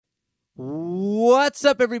What's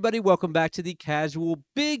up, everybody? Welcome back to the Casual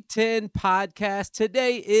Big Ten Podcast.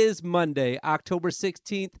 Today is Monday, October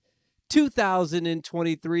 16th,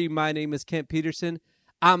 2023. My name is Kent Peterson.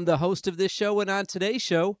 I'm the host of this show, and on today's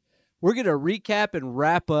show, we're going to recap and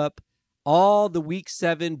wrap up all the Week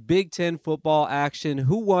 7 Big Ten football action.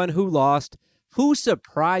 Who won, who lost, who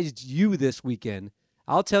surprised you this weekend.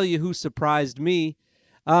 I'll tell you who surprised me.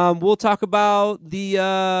 We'll talk about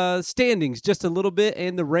the standings just a little bit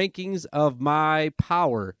and the rankings of my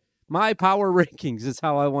power. My power rankings is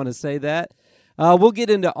how I want to say that. We'll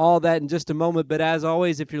get into all that in just a moment. But as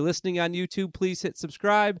always, if you're listening on YouTube, please hit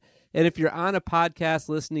subscribe. And if you're on a podcast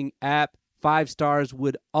listening app, 5 stars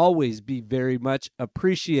would always be very much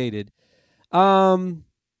appreciated.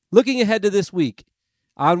 Looking ahead to this week,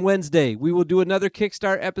 on Wednesday, we will do another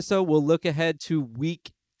Kickstart episode. We'll look ahead to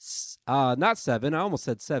week not 7. I almost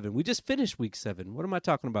said 7. We just finished week 7. What am I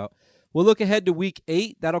talking about? We'll look ahead to week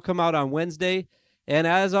 8. That'll come out on Wednesday. And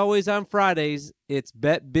as always on Fridays, it's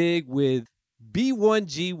Bet Big with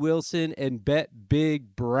B1G Wilson and Bet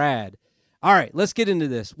Big Brad. All right, let's get into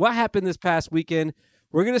this. What happened this past weekend?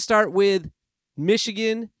 We're going to start with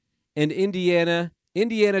Michigan and Indiana.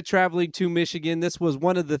 Indiana traveling to Michigan. This was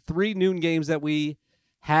one of the 3 noon games that we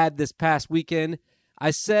had this past weekend. I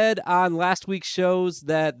said on last week's shows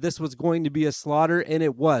that this was going to be a slaughter, and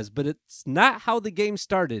it was, but it's not how the game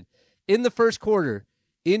started. In the first quarter,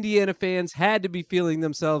 Indiana fans had to be feeling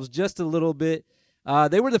themselves just a little bit.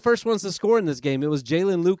 They were the first ones to score in this game. It was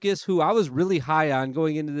Jalen Lucas, who I was really high on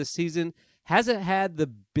going into this season. Hasn't had the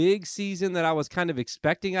big season that I was kind of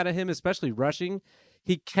expecting out of him, especially rushing.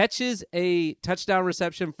 He catches a touchdown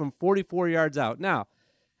reception from 44 yards out. Now,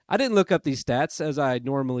 I didn't look up these stats, as I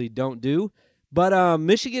normally don't do. But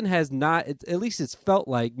Michigan has not, at least it's felt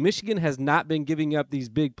like, Michigan has not been giving up these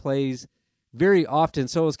big plays very often.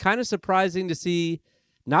 So it was kind of surprising to see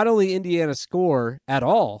not only Indiana score at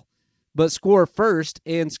all, but score first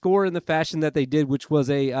and score in the fashion that they did, which was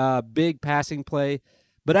a big passing play.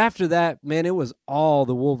 But after that, man, it was all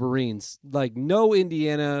the Wolverines. Like no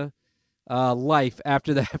Indiana life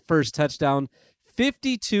after that first touchdown.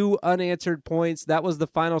 52 unanswered points. That was the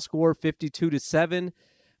final score, 52-7.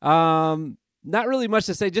 Not really much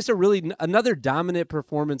to say, just another dominant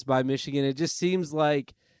performance by Michigan. It just seems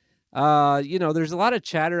like, there's a lot of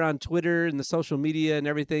chatter on Twitter and the social media and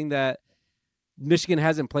everything that Michigan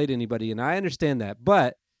hasn't played anybody, and I understand that.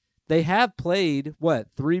 But they have played,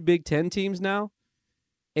 3 Big Ten teams now?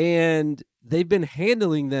 And they've been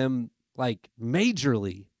handling them, like,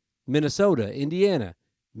 majorly. Minnesota, Indiana,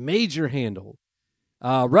 major handle.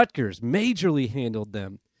 Rutgers, majorly handled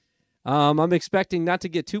them. I'm expecting, not to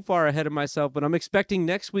get too far ahead of myself, but I'm expecting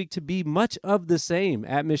next week to be much of the same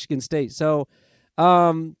at Michigan State. So,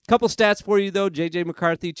 couple stats for you, though. J.J.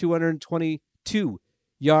 McCarthy, 222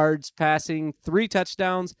 yards passing, 3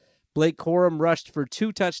 touchdowns. Blake Corum rushed for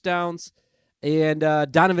 2 touchdowns. And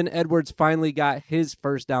Donovan Edwards finally got his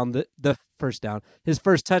first down, his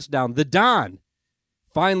first touchdown. The Don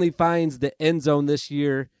finally finds the end zone this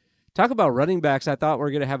year. Talk about running backs. I thought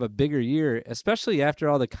we're going to have a bigger year, especially after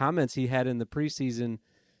all the comments he had in the preseason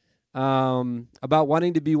about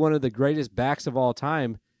wanting to be one of the greatest backs of all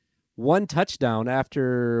time. 1 touchdown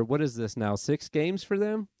after, what is this now, 6 games for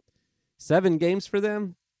them? 7 games for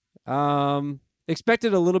them?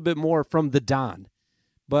 Expected a little bit more from the Don,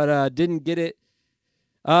 but didn't get it.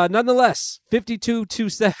 Nonetheless,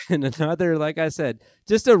 52-7, another, like I said,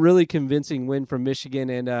 just a really convincing win from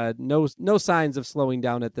Michigan, and no signs of slowing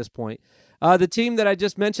down at this point. The team that I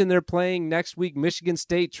just mentioned, they're playing next week. Michigan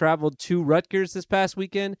State traveled to Rutgers this past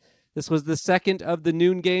weekend. This was the second of the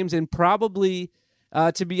noon games, and probably,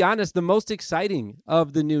 to be honest, the most exciting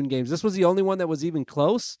of the noon games. This was the only one that was even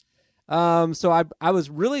close. So I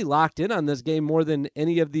was really locked in on this game more than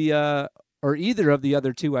any of the, or either of the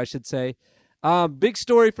other 2, I should say. Big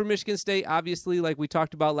story for Michigan State, obviously, like we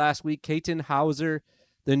talked about last week. Katin Hauser,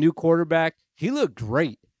 the new quarterback, he looked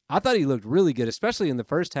great. I thought he looked really good, especially in the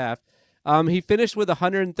first half. He finished with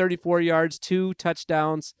 134 yards, 2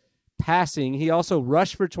 touchdowns passing. He also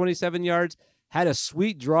rushed for 27 yards, had a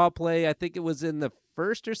sweet draw play. I think it was in the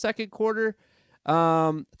first or second quarter.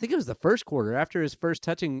 I think it was the first quarter after his first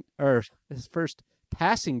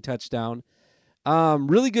passing touchdown.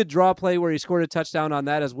 Really good draw play where he scored a touchdown on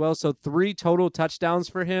that as well. So 3 total touchdowns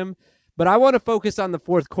for him. But I want to focus on the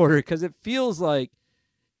fourth quarter because it feels like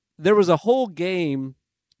there was a whole game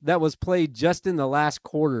that was played just in the last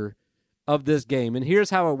quarter of this game. And here's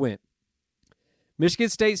how it went. Michigan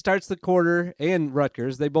State starts the quarter, and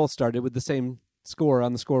Rutgers, they both started with the same score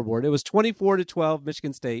on the scoreboard. It was 24-12,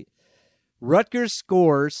 Michigan State. Rutgers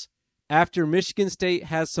scores after Michigan State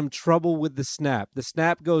has some trouble with the snap. The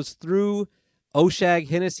snap goes through Oshag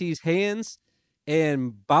Hennessy's hands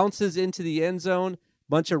and bounces into the end zone.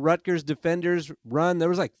 Bunch of Rutgers defenders run. There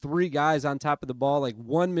was like 3 guys on top of the ball, like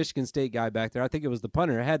 1 Michigan State guy back there. I think it was the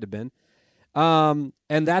punter. It had to have been.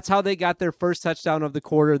 And that's how they got their first touchdown of the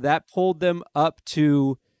quarter. That pulled them up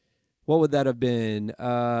to, what would that have been?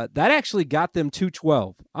 That actually got them to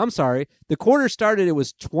 12. I'm sorry. The quarter started, it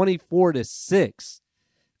was 24-6.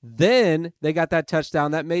 Then they got that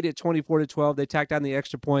touchdown. That made it 24-12. They tacked on the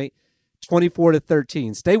extra point,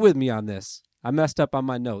 24-13. Stay with me on this. I messed up on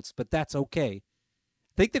my notes, but that's okay.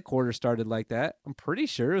 I think the quarter started like that. I'm pretty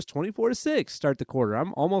sure it was 24-6 start the quarter.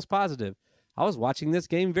 I'm almost positive. I was watching this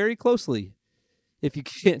game very closely, if you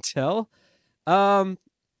can't tell.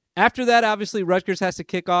 After that, obviously, Rutgers has to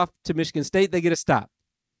kick off to Michigan State. They get a stop.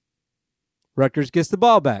 Rutgers gets the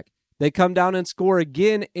ball back. They come down and score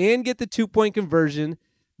again and get the 2-point conversion.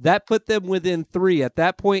 That put them within 3. At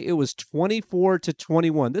that point, it was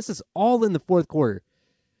 24-21. This is all in the fourth quarter.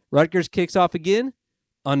 Rutgers kicks off again.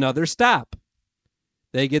 Another stop.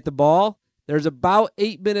 They get the ball. There's about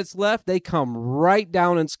 8 minutes left. They come right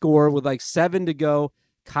down and score with like 7 to go.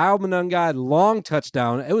 Kyle Monunga, long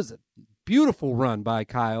touchdown. It was a beautiful run by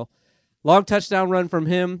Kyle. Long touchdown run from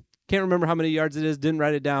him. Can't remember how many yards it is. Didn't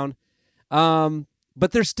write it down.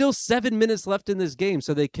 But there's still 7 minutes left in this game.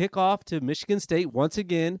 So they kick off to Michigan State once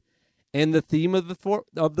again. And the theme of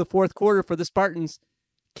the fourth quarter for the Spartans,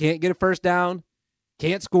 can't get a first down,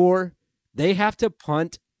 can't score. They have to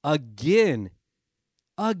punt again.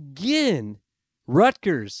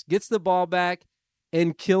 Rutgers gets the ball back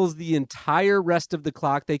and kills the entire rest of the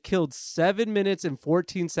clock. They killed 7 minutes and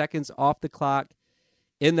 14 seconds off the clock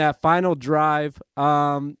in that final drive,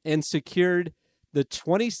 and secured the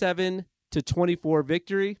 27-24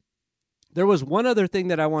 victory. There was one other thing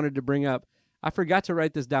that I wanted to bring up. I forgot to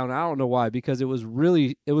write this down. I don't know why, because it was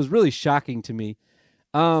really shocking to me.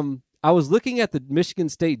 I was looking at the Michigan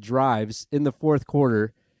State drives in the fourth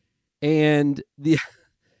quarter, and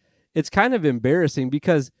it's kind of embarrassing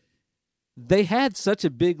because they had such a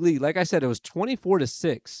big lead. Like I said, it was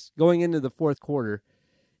 24-6 going into the fourth quarter.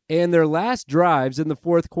 And their last drives in the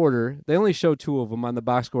fourth quarter, they only show 2 of them on the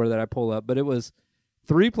box score that I pull up, but it was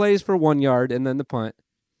 3 plays for 1 yard and then the punt.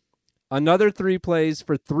 Another 3 plays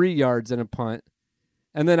for 3 yards and a punt.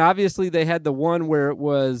 And then obviously they had the one where it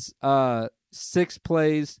was 6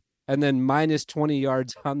 plays and then minus 20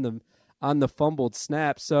 yards on the fumbled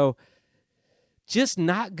snap. So just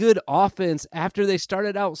not good offense after they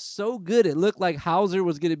started out so good. It looked like Hauser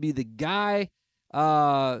was going to be the guy.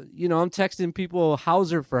 I'm texting people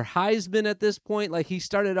Hauser for Heisman at this point. Like, he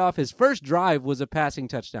started off, his first drive was a passing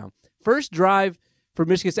touchdown. First drive for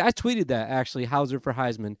Michigan State. I tweeted that, actually, Hauser for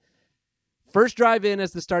Heisman. First drive in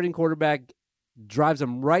as the starting quarterback, drives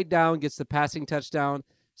him right down, gets the passing touchdown.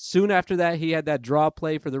 Soon after that, he had that draw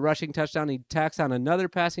play for the rushing touchdown. He tacks on another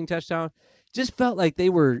passing touchdown. Just felt like they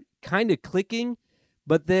were kind of clicking,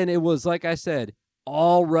 but then it was, like I said,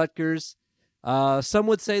 all Rutgers. Some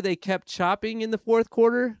would say they kept chopping in the fourth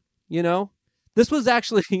quarter. This was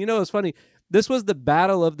actually, it's funny. This was the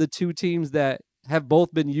battle of the two teams that have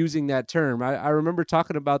both been using that term. I remember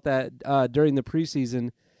talking about that during the preseason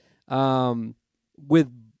with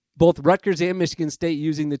both Rutgers and Michigan State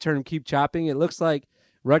using the term keep chopping. It looks like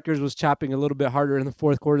Rutgers was chopping a little bit harder in the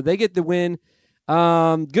fourth quarter. They get the win.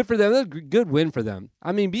 Good for them. Good win for them.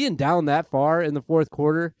 I mean, being down that far in the fourth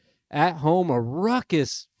quarter at home, a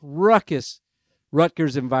ruckus Rutgers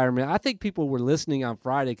environment. I think people were listening on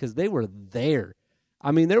Friday because they were there.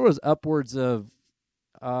 I mean, there was upwards of,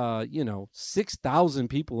 6,000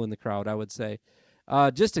 people in the crowd, I would say.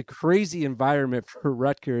 Just a crazy environment for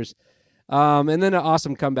Rutgers. And then an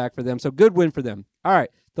awesome comeback for them. So good win for them. All right,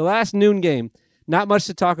 the last noon game. Not much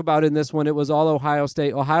to talk about in this one. It was all Ohio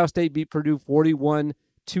State. Ohio State beat Purdue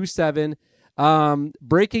 41-7.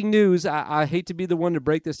 Breaking news. I hate to be the one to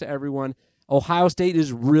break this to everyone. Ohio State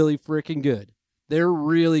is really freaking good. They're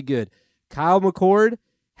really good. Kyle McCord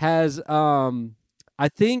has, I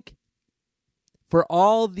think, for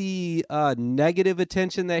all the negative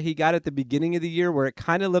attention that he got at the beginning of the year, where it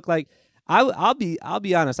kind of looked like, I'll be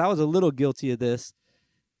honest, I was a little guilty of this.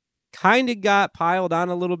 Kind of got piled on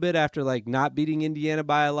a little bit after not beating Indiana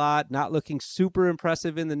by a lot, not looking super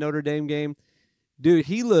impressive in the Notre Dame game. Dude,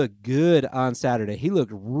 he looked good on Saturday. He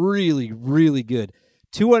looked really, really good.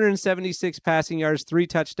 276 passing yards, 3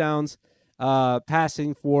 touchdowns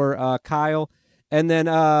passing for Kyle. And then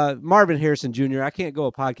Marvin Harrison Jr., I can't go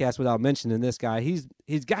a podcast without mentioning this guy. He's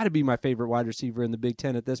got to be my favorite wide receiver in the Big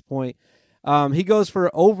Ten at this point. He goes for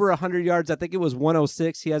over 100 yards. I think it was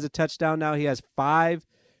 106. He has a touchdown now. He has 5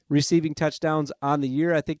 receiving touchdowns on the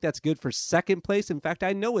year. I think that's good for second place. In fact,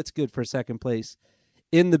 I know it's good for second place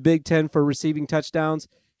in the Big Ten for receiving touchdowns.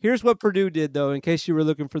 Here's what Purdue did, though, in case you were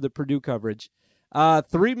looking for the Purdue coverage.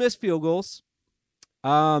 3 missed field goals,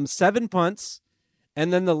 7 punts,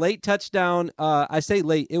 and then the late touchdown. I say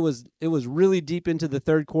late. It was really deep into the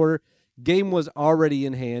third quarter. Game was already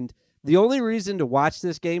in hand. The only reason to watch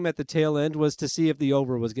this game at the tail end was to see if the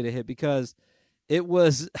over was going to hit, because it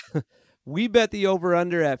was we bet the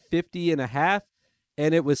over-under at 50.5,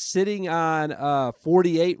 and it was sitting on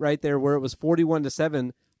 48 right there, where it was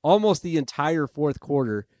 41-7 almost the entire fourth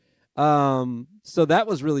quarter. So that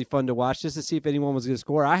was really fun to watch, just to see if anyone was going to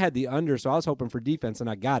score. I had the under, so I was hoping for defense, and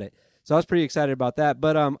I got it. So I was pretty excited about that.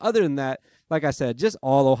 But other than that, like I said, just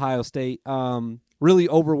all Ohio State, really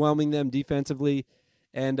overwhelming them defensively.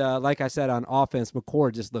 And like I said, on offense,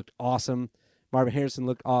 McCord just looked awesome. Marvin Harrison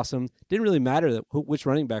looked awesome. Didn't really matter which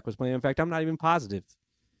running back was playing. In fact, I'm not even positive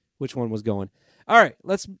which one was going. All right,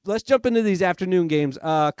 let's jump into these afternoon games.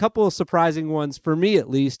 A couple of surprising ones, for me at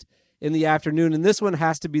least, in the afternoon, and this one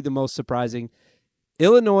has to be the most surprising.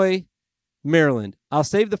 Illinois, Maryland. I'll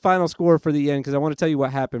save the final score for the end because I want to tell you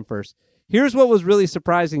what happened first. Here's what was really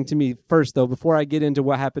surprising to me first, though, before I get into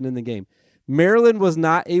what happened in the game. Maryland was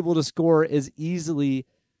not able to score as easily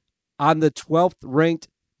on the 12th ranked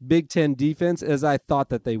Big Ten defense as I thought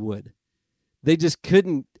that they would. They just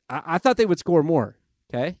couldn't. I thought they would score more.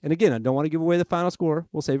 Okay. And again, I don't want to give away the final score.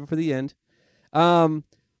 We'll save it for the end.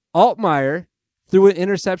 Altmaier threw an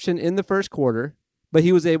interception in the first quarter, but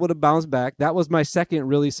he was able to bounce back. That was my second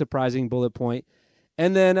really surprising bullet point.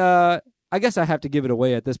 And then I guess I have to give it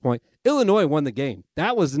away at this point. Illinois won the game.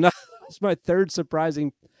 That was my third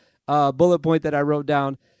surprising bullet point that I wrote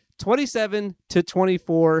down.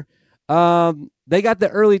 27-24. They got the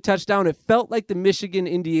early touchdown. It felt like the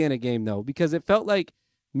Michigan-Indiana game, though, because it felt like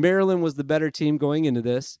Maryland was the better team going into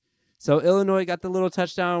this. So Illinois got the little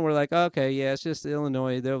touchdown. We're like, okay, yeah, it's just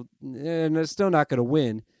Illinois. They're still not going to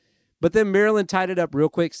win. But then Maryland tied it up real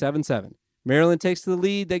quick, 7-7. Maryland takes the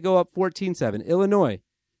lead. They go up 14-7. Illinois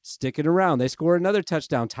sticking around. They score another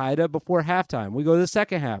touchdown, tied up before halftime. We go to the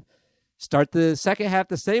second half. Start the second half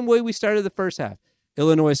the same way we started the first half.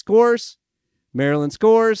 Illinois scores. Maryland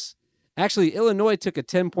scores. Actually, Illinois took a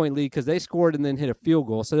 10-point lead because they scored and then hit a field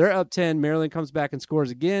goal. So they're up 10. Maryland comes back and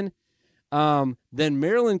scores again. Then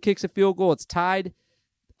Maryland kicks a field goal. It's tied.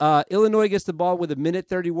 Illinois gets the ball with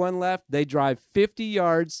 1:31 left. They drive 50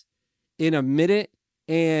 yards in a minute.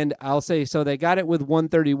 And I'll say, so they got it with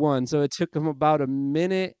 1:31. So it took them about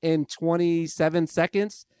 1:27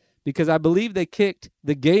 seconds because I believe they kicked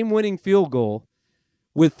the game-winning field goal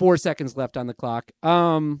with 4 seconds left on the clock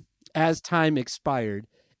as time expired,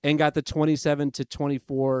 and got the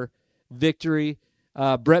 27-24 victory.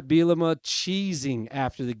 Brett Bielema cheesing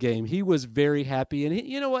after the game. He was very happy, and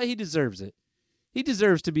you know what? He deserves it. He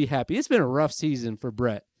deserves to be happy. It's been a rough season for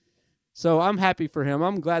Brett, so I'm happy for him.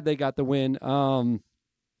 I'm glad they got the win. I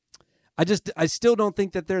still don't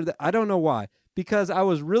think that I don't know why, because I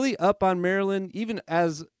was really up on Maryland even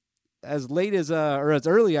as late as or as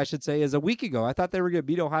early, I should say, as a week ago. I thought they were going to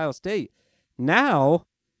beat Ohio State. Now,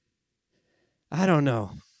 I don't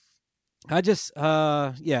know. I just,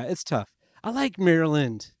 it's tough. I like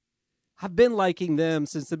Maryland. I've been liking them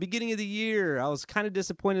since the beginning of the year. I was kind of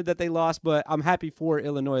disappointed that they lost, but I'm happy for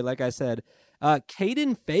Illinois, like I said.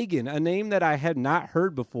 Caden Fagan, a name that I had not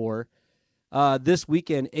heard before this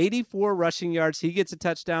weekend. 84 rushing yards. He gets a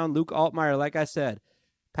touchdown. Luke Altmaier, like I said,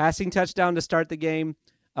 passing touchdown to start the game.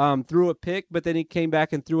 Threw a pick, but then he came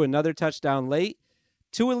back and threw another touchdown late.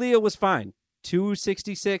 Tualia was fine.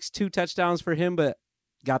 266, 2 touchdowns for him, but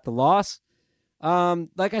got the loss.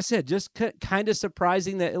 Like I said, just kind of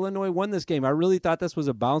surprising that Illinois won this game. I really thought this was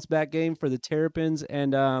a bounce-back game for the Terrapins,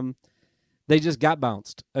 and they just got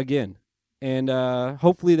bounced again. And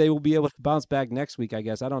hopefully they will be able to bounce back next week, I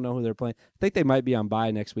guess. I don't know who they're playing. I think they might be on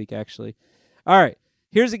bye next week, actually. All right,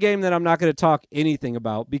 here's a game that I'm not going to talk anything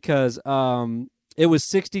about because it was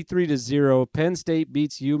 63-0. Penn State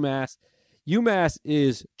beats UMass. UMass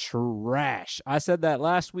is trash. I said that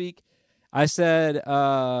last week. I said,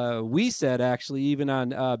 we said actually, even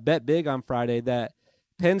on Bet Big on Friday, that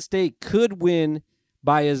Penn State could win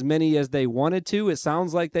by as many as they wanted to. It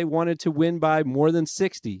sounds like they wanted to win by more than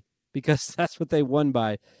 60 because that's what they won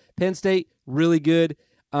by. Penn State, really good.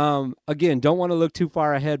 Again, don't want to look too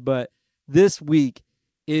far ahead, but this week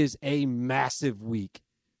is a massive week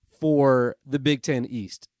for the Big Ten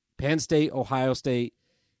East. Penn State, Ohio State.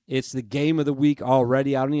 It's the game of the week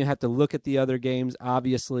already. I don't even have to look at the other games,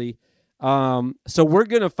 obviously. So we're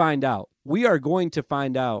going to find out. We are going to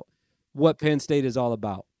find out what Penn State is all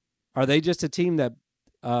about. Are they just a team that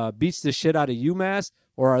beats the shit out of UMass,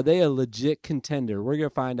 or are they a legit contender? We're going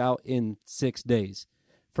to find out in 6 days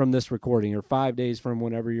from this recording, or 5 days from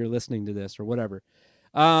whenever you're listening to this, or whatever.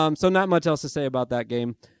 So not much else to say about that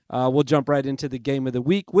game. We'll jump right into the game of the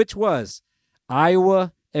week, which was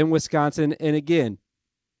Iowa and Wisconsin. And again,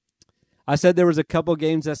 I said there was a couple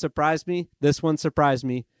games that surprised me. This one surprised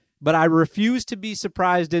me. But I refuse to be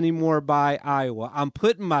surprised anymore by Iowa. I'm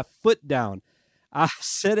putting my foot down. I've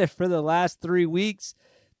said it for the last 3 weeks.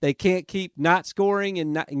 They can't keep not scoring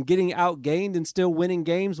and getting outgained and still winning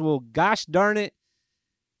games. Well, gosh darn it.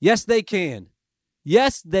 Yes, they can.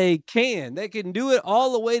 Yes, they can. They can do it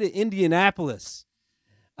all the way to Indianapolis.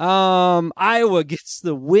 Iowa gets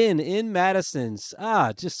the win in Madison.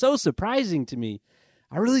 Just so surprising to me.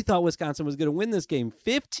 I really thought Wisconsin was going to win this game.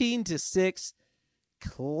 15-6.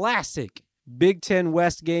 Classic Big Ten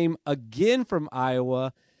West game again from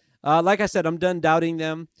Iowa. Like I said, I'm done doubting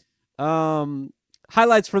them.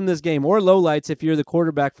 Highlights from this game, or lowlights if you're the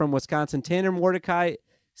quarterback from Wisconsin. Tanner Mordecai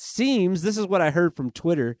seems, this is what I heard from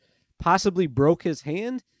Twitter, possibly broke his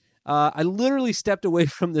hand. I literally stepped away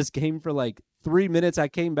from this game for like 3 minutes. I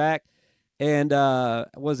came back, and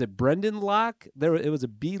was it Brendan Locke? It was a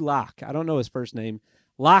B. Locke. I don't know his first name.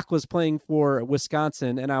 Locke was playing for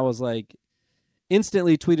Wisconsin, and I was like,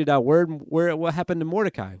 instantly tweeted out, what happened to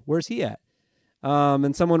Mordecai? Where's he at?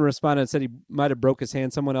 And someone responded and said he might have broke his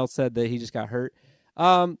hand. Someone else said that he just got hurt.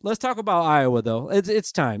 Let's talk about Iowa, though.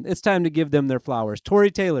 It's time. It's time to give them their flowers.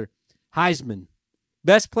 Tory Taylor, Heisman,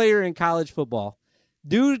 best player in college football.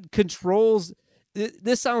 Dude controls.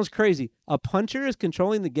 This sounds crazy. A puncher is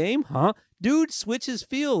controlling the game? Huh? Dude switches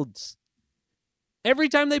fields every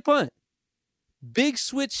time they punt. Big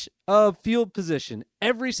switch of field position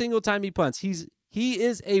every single time he punts. He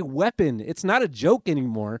is a weapon. It's not a joke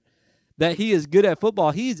anymore that he is good at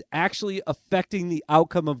football. He's actually affecting the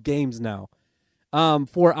outcome of games now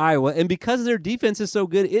for Iowa. And because their defense is so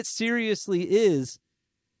good, it seriously is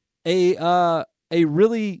a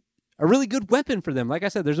really good weapon for them. Like I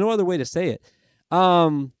said, there's no other way to say it.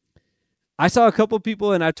 I saw a couple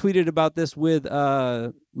people, and I tweeted about this with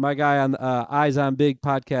my guy on Eyes on Big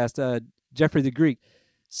podcast, Jeffrey the Greek.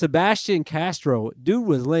 Sebastian Castro, dude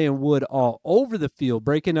was laying wood all over the field,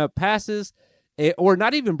 breaking up passes, or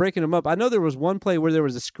not even breaking them up. I know there was one play where there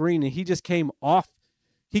was a screen, and he just came off.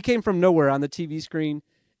 He came from nowhere on the TV screen,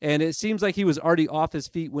 and it seems like he was already off his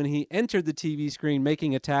feet when he entered the TV screen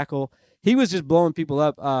making a tackle. He was just blowing people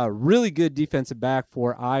up. Really good defensive back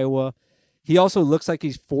for Iowa. He also looks like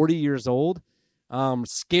he's 40 years old.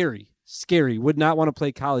 Scary. Would not want to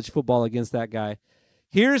play college football against that guy.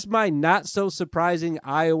 Here's my not-so-surprising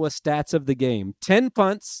Iowa stats of the game. 10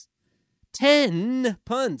 punts. 10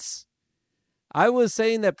 punts. I was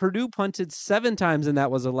saying that Purdue punted 7 times, and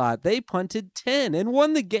that was a lot. They punted 10 and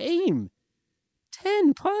won the game.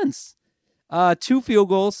 10 punts. 2 field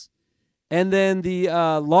goals. And then the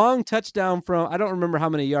long touchdown from, I don't remember how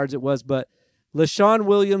many yards it was, but LaShawn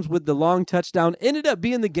Williams with the long touchdown ended up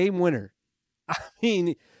being the game winner. I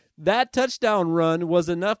mean, that touchdown run was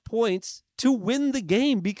enough points to win the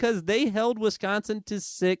game because they held Wisconsin to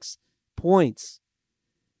 6 points.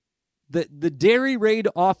 The Dairy Raid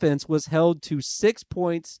offense was held to 6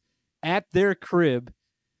 points at their crib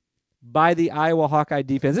by the Iowa Hawkeye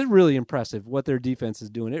defense. It's really impressive what their defense is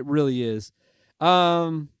doing. It really is.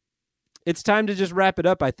 It's time to just wrap it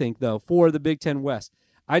up, I think, though, for the Big Ten West.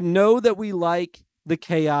 I know that we like the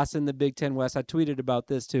chaos in the Big Ten West. I tweeted about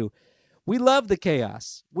this, too. We love the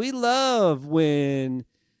chaos. We love when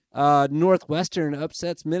Northwestern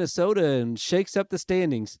upsets Minnesota and shakes up the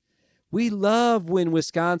standings. We love when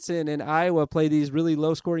Wisconsin and Iowa play these really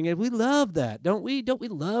low-scoring games. We love that, don't we? Don't we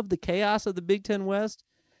love the chaos of the Big Ten West?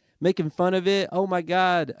 Making fun of it. Oh, my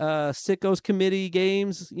God. Sickos committee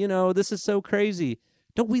games. You know, this is so crazy.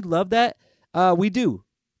 Don't we love that? We do.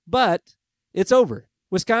 But it's over.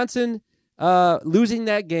 Wisconsin losing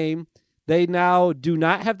that game. They now do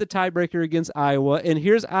not have the tiebreaker against Iowa. And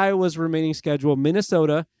here's Iowa's remaining schedule.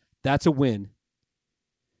 Minnesota, that's a win.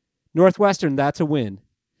 Northwestern, that's a win.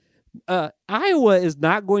 Iowa is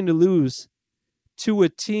not going to lose to a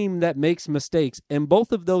team that makes mistakes. And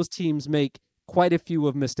both of those teams make quite a few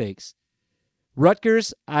of mistakes.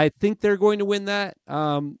 Rutgers, I think they're going to win that.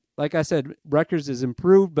 Like I said, Rutgers is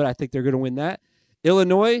improved, but I think they're going to win that.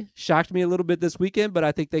 Illinois shocked me a little bit this weekend, but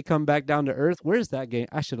I think they come back down to earth. Where's that game?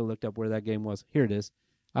 I should have looked up where that game was. Here it is.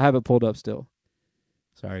 I have it pulled up still.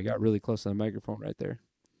 Sorry, I got really close to the microphone right there.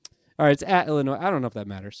 All right, it's at Illinois. I don't know if that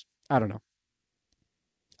matters. I don't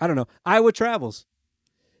know. Iowa travels.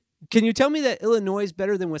 Can you tell me that Illinois is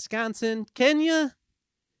better than Wisconsin? Can you?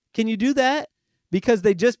 Can you do that? Because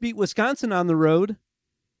they just beat Wisconsin on the road.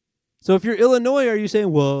 So if you're Illinois, are you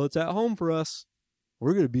saying, well, it's at home for us?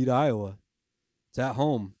 We're going to beat Iowa. It's at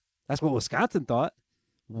home. That's what Wisconsin thought.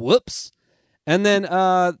 Whoops. And then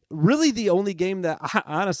really the only game that,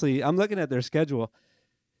 honestly, I'm looking at their schedule.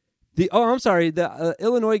 The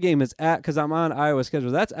Illinois game is at, because I'm on Iowa's schedule.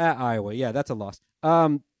 That's at Iowa. Yeah, that's a loss.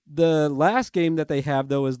 The last game that they have,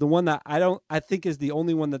 though, is the one that I think is the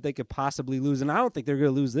only one that they could possibly lose. And I don't think they're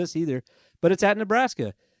going to lose this either, but it's at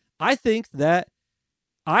Nebraska. I think that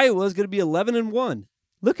Iowa is going to be 11-1.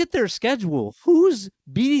 Look at their schedule. Who's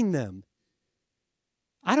beating them?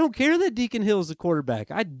 I don't care that Deacon Hill's the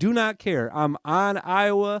quarterback. I do not care. I'm on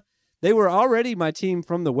Iowa. They were already my team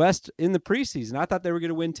from the West in the preseason. I thought they were going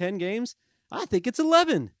to win 10 games. I think it's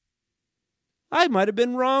 11. I might have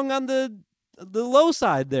been wrong on the low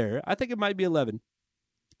side there. I think it might be 11.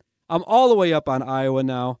 I'm all the way up on Iowa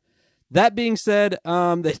now. That being said,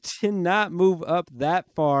 they did not move up that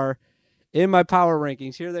far in my power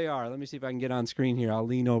rankings. Here they are. Let me see if I can get on screen here. I'll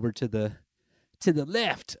lean over to the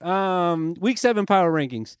left. Week 7 power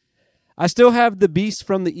rankings. I still have the beast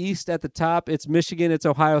from the East at the top. It's Michigan, it's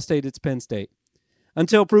Ohio State, it's Penn State.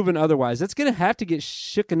 Until proven otherwise. It's going to have to get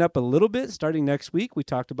shooken up a little bit starting next week. We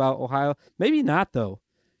talked about Ohio. Maybe not, though.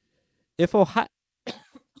 If Ohio...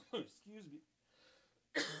 Excuse me.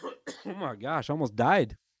 Oh, my gosh. I almost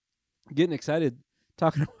died. I'm getting excited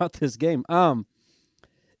talking about this game.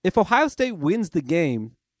 If Ohio State wins the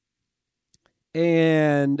game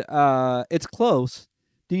and it's close,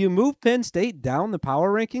 do you move Penn State down the power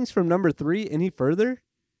rankings from number 3 any further?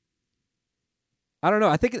 I don't know.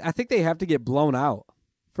 I think they have to get blown out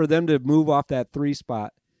for them to move off that 3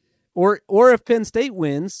 spot. Or if Penn State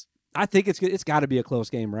wins, I think it's got to be a close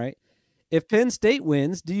game, right? If Penn State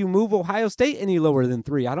wins, do you move Ohio State any lower than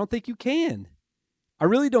 3? I don't think you can. I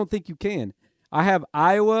really don't think you can. I have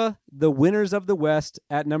Iowa, the winners of the West,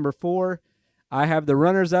 at number 4. I have the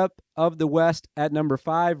runners-up of the West at number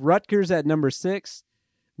 5. Rutgers at number 6.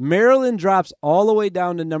 Maryland drops all the way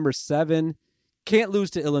down to number 7. Can't lose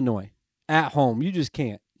to Illinois at home. You just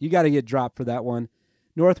can't. You got to get dropped for that one.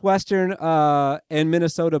 Northwestern and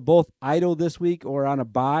Minnesota both idle this week or on a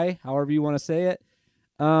bye, however you want to say it.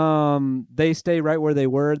 They stay right where they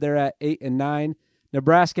were. They're at 8 and 9.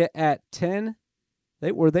 Nebraska at 10.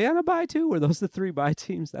 Were they on a bye too? Were those the 3 bye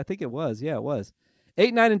teams? I think it was. Yeah, it was.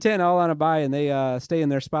 8, 9, and 10 all on a bye, and they stay in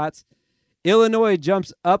their spots. Illinois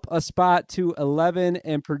jumps up a spot to 11,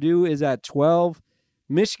 and Purdue is at 12.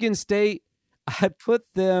 Michigan State, I put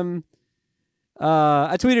them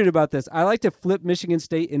I tweeted about this. I like to flip Michigan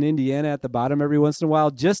State and Indiana at the bottom every once in a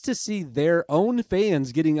while just to see their own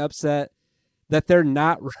fans getting upset that they're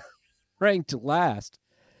not ranked last.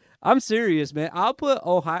 I'm serious, man. I'll put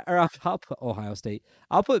Ohio State.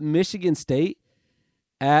 I'll put Michigan State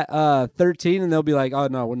at 13, and they'll be like, "Oh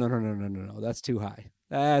no, that's too high.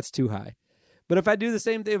 That's too high." But if I do the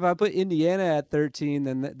same thing, if I put Indiana at 13,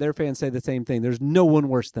 then their fans say the same thing. There's no one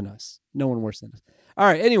worse than us. No one worse than us. All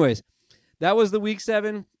right. Anyways, that was the Week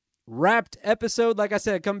 7 wrapped episode. Like I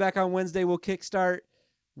said, come back on Wednesday. We'll kickstart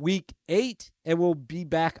Week 8, and we'll be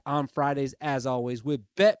back on Fridays as always with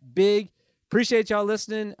Bet Big. Appreciate y'all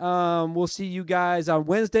listening. We'll see you guys on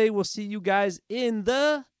Wednesday. We'll see you guys in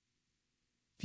the